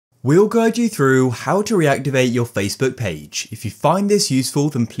We'll guide you through how to reactivate your Facebook page. If you find this useful,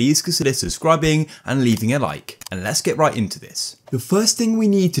 then please consider subscribing and leaving a like. And let's get right into this. The first thing we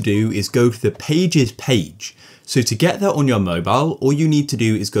need to do is go to the Pages page. So to get there on your mobile, all you need to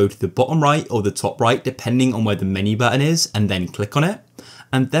do is go to the bottom right or the top right, depending on where the menu button is, and then click on it.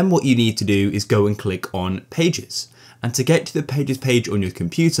 And then what you need to do is go and click on Pages. And to get to the Pages page on your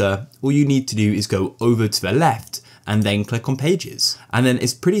computer, all you need to do is go over to the left and then click on Pages. And then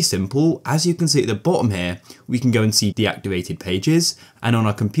it's pretty simple. As you can see at the bottom here, we can go and see deactivated pages. And on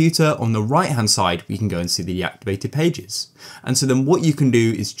our computer, on the right hand side, we can go and see the deactivated pages. And so then what you can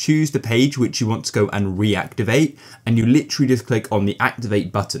do is choose the page which you want to go and reactivate. And you literally just click on the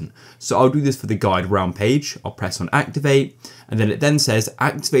activate button. So I'll do this for the GuideRealm page. I'll press on activate. And then it then says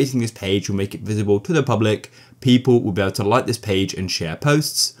activating this page will make it visible to the public. People will be able to like this page and share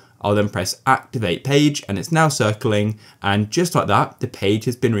posts. I'll then press activate page and it's now circling, and just like that, the page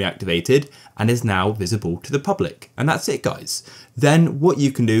has been reactivated and is now visible to the public. And that's it, guys. Then what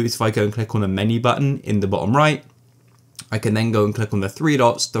you can do is if I go and click on the menu button in the bottom right, I can then go and click on the three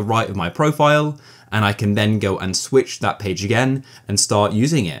dots to the right of my profile, and I can then go and switch that page again and start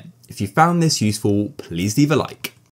using it. If you found this useful, please leave a like.